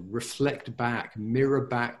position, reflect back, mirror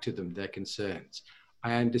back to them their concerns.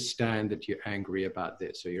 I understand that you're angry about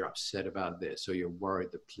this, or you're upset about this, or you're worried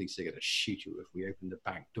the police are going to shoot you if we open the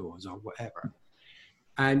back doors or whatever.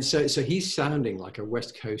 And so he's sounding like a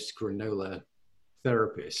West Coast granola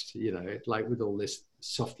therapist, like with all this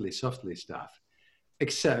softly stuff,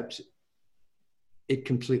 except it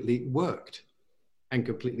completely worked and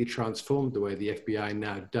completely transformed the way the FBI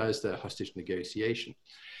now does their hostage negotiation.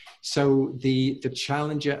 So the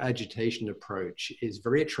challenger agitation approach is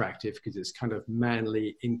very attractive because it's kind of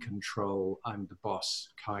manly, in control, I'm the boss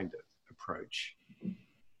kind of approach.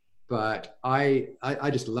 But I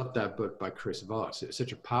just love that book by Chris Voss. It's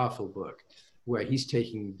such a powerful book where he's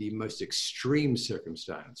taking the most extreme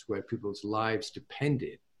circumstance where people's lives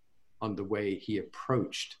depended on the way he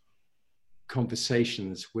approached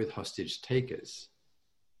conversations with hostage takers.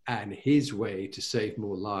 And his way to save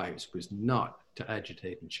more lives was not to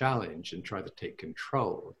agitate and challenge and try to take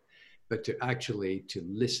control, but to actually to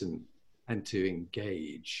listen and to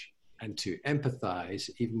engage and to empathize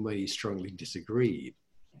even when he strongly disagreed,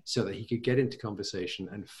 so that he could get into conversation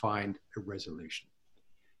and find a resolution.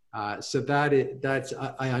 I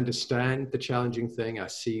understand the challenging thing. I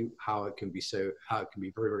see how it can be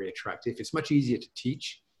very, very attractive. It's much easier to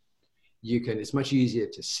teach. It's much easier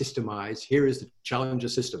to systemize. Here is the challenger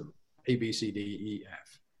system, A, B, C, D, E,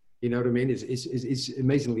 F. You know what I mean? It's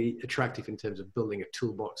amazingly attractive in terms of building a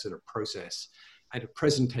toolbox and a process and a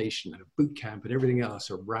presentation and a boot camp and everything else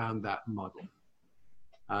around that model.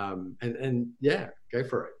 And yeah, go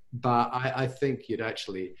for it. But I think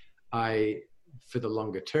for the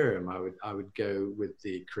longer term, I would go with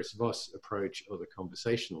the Chris Voss approach or the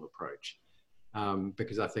conversational approach,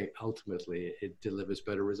 because I think ultimately it delivers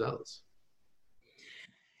better results.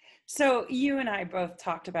 So you and I both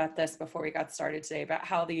talked about this before we got started today, about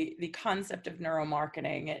how the concept of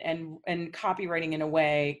neuromarketing and copywriting in a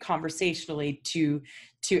way conversationally to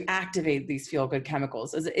activate these feel-good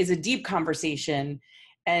chemicals is a deep conversation,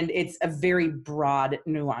 and it's a very broad,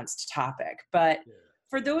 nuanced topic. But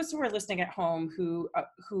for those who are listening at home who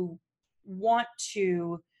want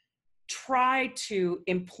to try to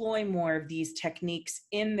employ more of these techniques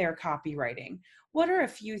in their copywriting, what are a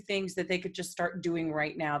few things that they could just start doing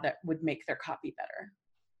right now that would make their copy better?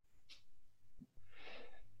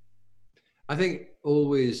 I think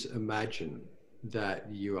always imagine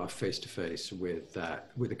that you are face to face with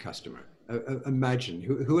a customer. Imagine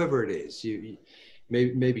whoever it is.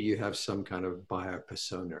 Maybe you have some kind of buyer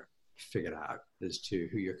persona figured out as to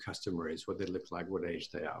who your customer is, what they look like, what age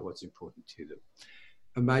they are, what's important to them.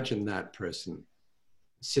 Imagine that person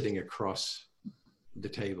sitting across the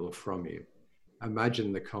table from you.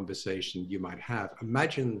 Imagine the conversation you might have.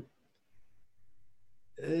 Imagine,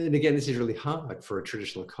 and again, this is really hard for a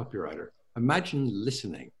traditional copywriter. Imagine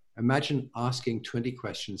listening. Imagine asking 20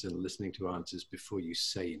 questions and listening to answers before you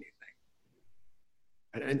say anything.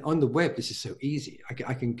 And on the web, this is so easy.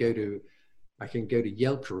 I can go to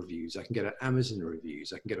Yelp reviews. I can go to Amazon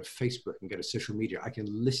reviews. I can go to Facebook and go to social media. I can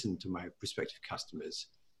listen to my prospective customers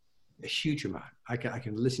a huge amount. I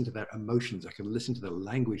can listen to their emotions. I can listen to the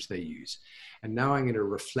language they use. And now I'm going to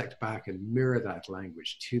reflect back and mirror that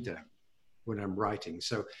language to them when I'm writing.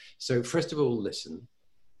 So first of all, listen.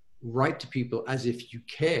 Write to people as if you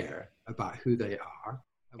care about who they are.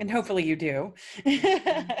 And hopefully you do.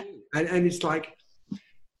 And it's like,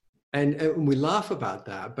 and we laugh about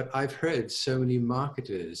that, but I've heard so many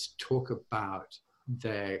marketers talk about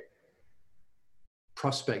their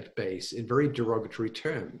prospect base in very derogatory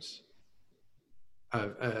terms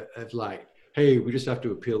of like, hey, we just have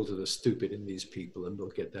to appeal to the stupid in these people and they'll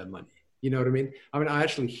get their money. You know what I mean? I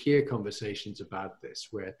actually hear conversations about this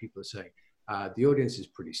where people are saying, the audience is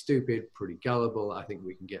pretty stupid, pretty gullible. I think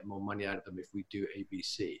we can get more money out of them if we do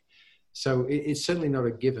ABC. So it's certainly not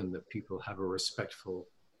a given that people have a respectful,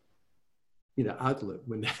 outlet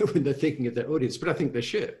when they're thinking of their audience, but I think they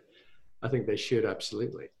should. I think they should,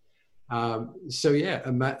 absolutely. So yeah,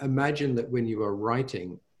 imagine that when you're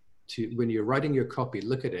writing your copy,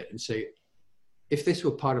 look at it and say, if this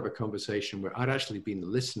were part of a conversation where I'd actually been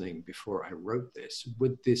listening before I wrote this,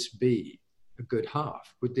 would this be a good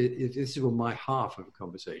half? If this were my half of a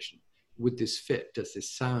conversation, would this fit? Does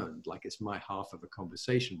this sound like it's my half of a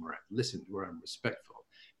conversation where I've listened, where I'm respectful,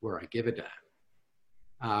 where I give a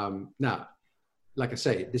damn? Now, like I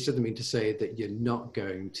say, this doesn't mean to say that you're not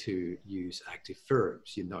going to use active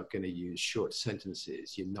verbs. You're not going to use short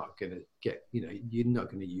sentences. You're not going to you're not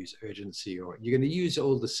going to use urgency, or you're going to use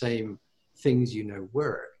all the same things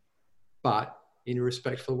work, but in a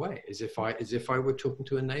respectful way, as if I were talking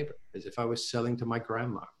to a neighbor, as if I was selling to my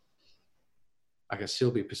grandma. I can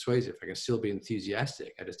still be persuasive. I can still be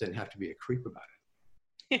enthusiastic. I just don't have to be a creep about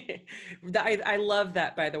it. I love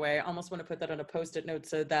that, by the way. I almost want to put that on a Post-it note,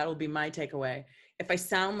 so that'll be my takeaway. If I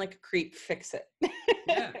sound like a creep, fix it.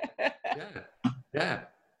 Yeah.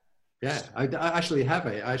 Yeah, I actually have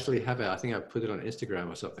it. I think I put it on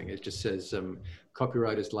Instagram or something. It just says,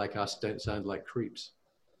 copywriters like us don't sound like creeps.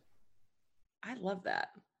 I love that.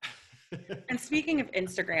 And speaking of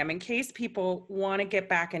Instagram, in case people want to get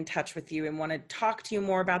back in touch with you and want to talk to you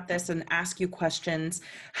more about this and ask you questions,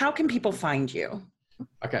 how can people find you?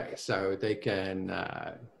 Okay, so they can,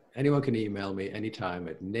 anyone can email me anytime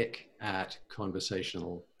at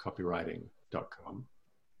nick@conversationalcopywriting.com.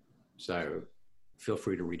 So feel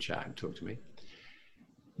free to reach out and talk to me.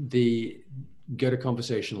 Go to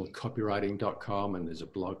conversationalcopywriting.com and there's a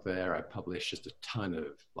blog there. I publish just a ton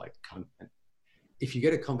of content. If you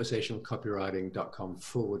go to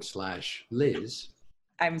conversationalcopywriting.com/Liz.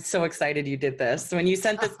 I'm so excited you did this. When you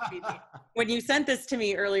sent this to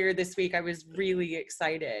me earlier this week, I was really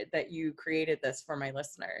excited that you created this for my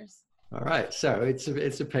listeners. All right. So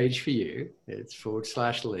it's a page for you. It's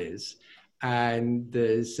 /Liz. And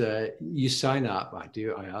there's, you sign up. I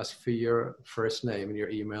ask for your first name and your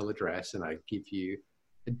email address, and I give you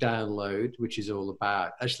a download, which is all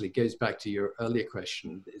about, actually it goes back to your earlier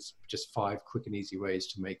question. It's just 5 quick and easy ways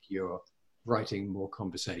to make your writing more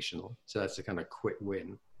conversational. So that's a kind of quick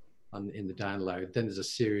win in the download. Then there's a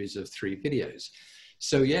series of 3 videos.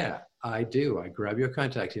 So yeah, I grab your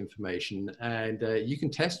contact information and you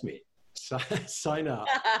can test me. Sign up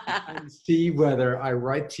and see whether I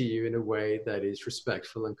write to you in a way that is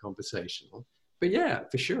respectful and conversational. But yeah,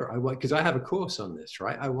 for sure, because I have a course on this,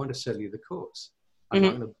 right? I want to sell you the course. I'm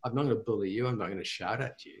not going to bully you. I'm not going to shout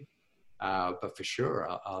at you. But for sure,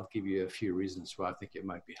 I'll give you a few reasons why I think it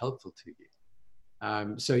might be helpful to you.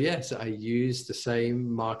 So yes, I use the same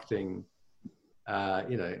marketing,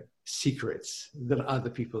 secrets that other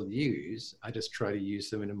people use. I just try to use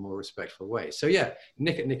them in a more respectful way. So yeah,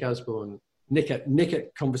 Nick at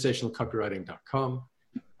conversationalcopywriting.com,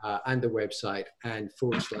 and the website, and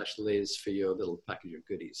 /Liz for your little package of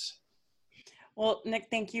goodies. Well, Nick,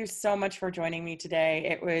 thank you so much for joining me today.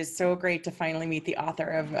 It was so great to finally meet the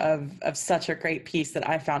author of such a great piece that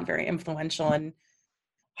I found very influential, and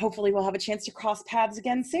hopefully we'll have a chance to cross paths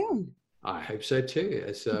again soon. I hope so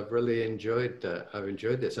too. I've really enjoyed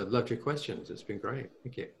this. I've loved your questions. It's been great.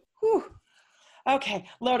 Thank you. Whew. Okay,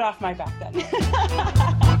 load off my back then.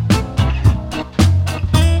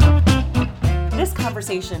 This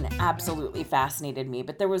conversation absolutely fascinated me,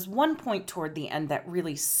 but there was one point toward the end that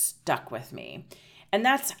really stuck with me. And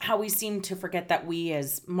that's how we seem to forget that we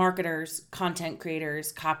as marketers, content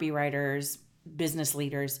creators, copywriters, business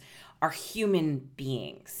leaders are human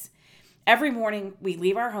beings. Every morning, we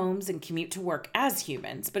leave our homes and commute to work as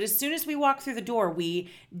humans, but as soon as we walk through the door,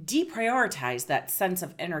 we deprioritize that sense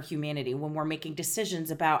of inner humanity when we're making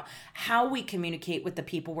decisions about how we communicate with the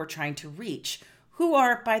people we're trying to reach, who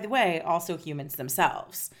are, by the way, also humans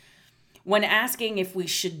themselves. When asking if we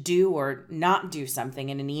should do or not do something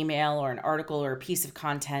in an email or an article or a piece of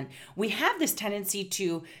content, we have this tendency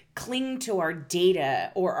to cling to our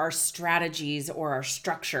data or our strategies or our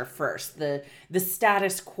structure first, the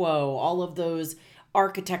status quo, all of those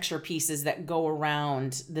architecture pieces that go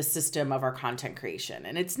around the system of our content creation.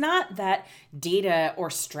 And it's not that data or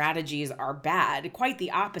strategies are bad, quite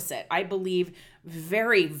the opposite. I believe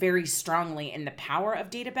very, very strongly in the power of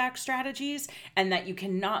data-backed strategies, and that you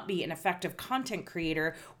cannot be an effective content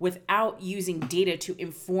creator without using data to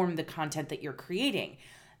inform the content that you're creating.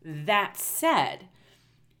 That said,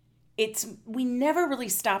 we never really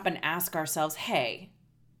stop and ask ourselves, hey,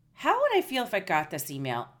 how would I feel if I got this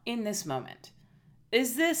email in this moment?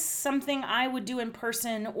 Is this something I would do in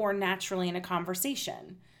person or naturally in a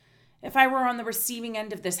conversation? If I were on the receiving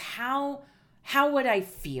end of this, how would I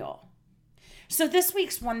feel? So this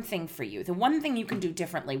week's one thing for you, the one thing you can do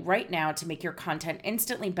differently right now to make your content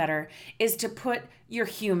instantly better, is to put your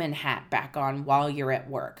human hat back on while you're at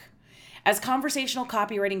work. As conversational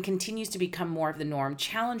copywriting continues to become more of the norm,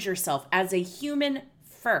 challenge yourself as a human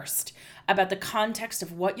first about the context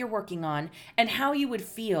of what you're working on and how you would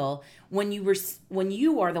feel when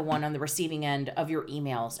you are the one on the receiving end of your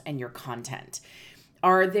emails and your content.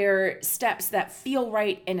 Are there steps that feel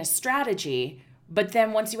right in a strategy, but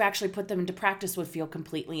then once you actually put them into practice would feel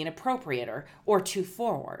completely inappropriate or too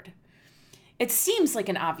forward? It seems like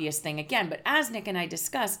an obvious thing again, but as Nick and I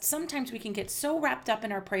discussed, sometimes we can get so wrapped up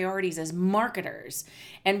in our priorities as marketers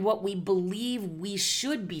and what we believe we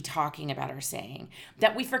should be talking about or saying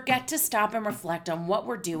that we forget to stop and reflect on what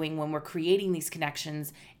we're doing when we're creating these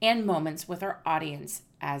connections and moments with our audience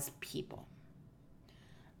as people.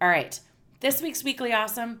 All right, this week's Weekly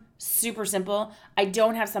Awesome Super simple. I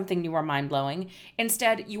don't have something new or mind-blowing.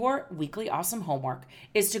 Instead, your weekly awesome homework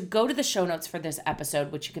is to go to the show notes for this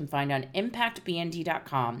episode, which you can find on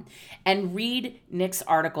impactbnd.com, and read Nick's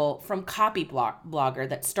article from Copy Blogger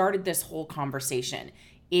that started this whole conversation.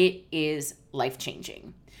 It is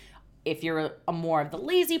life-changing. If you're a more of the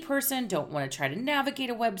lazy person, don't want to try to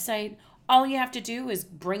navigate a website, all you have to do is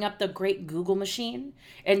bring up the great Google machine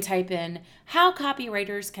and type in how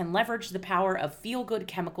copywriters can leverage the power of feel-good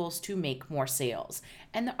chemicals to make more sales.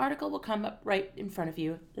 And the article will come up right in front of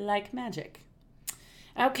you like magic.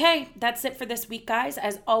 Okay, that's it for this week, guys.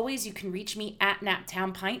 As always, you can reach me at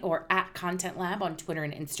NaptownPint or at Content Lab on Twitter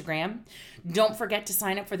and Instagram. Don't forget to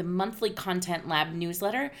sign up for the monthly Content Lab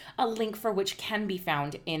newsletter, a link for which can be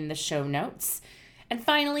found in the show notes. And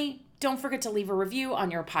finally, don't forget to leave a review on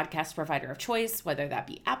your podcast provider of choice, whether that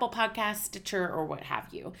be Apple Podcasts, Stitcher, or what have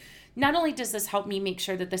you. Not only does this help me make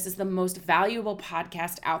sure that this is the most valuable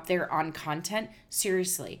podcast out there on content,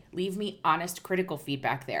 seriously, leave me honest, critical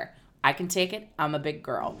feedback there. I can take it. I'm a big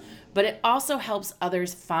girl. But it also helps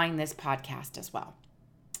others find this podcast as well.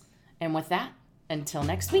 And with that, until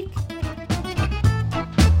next week.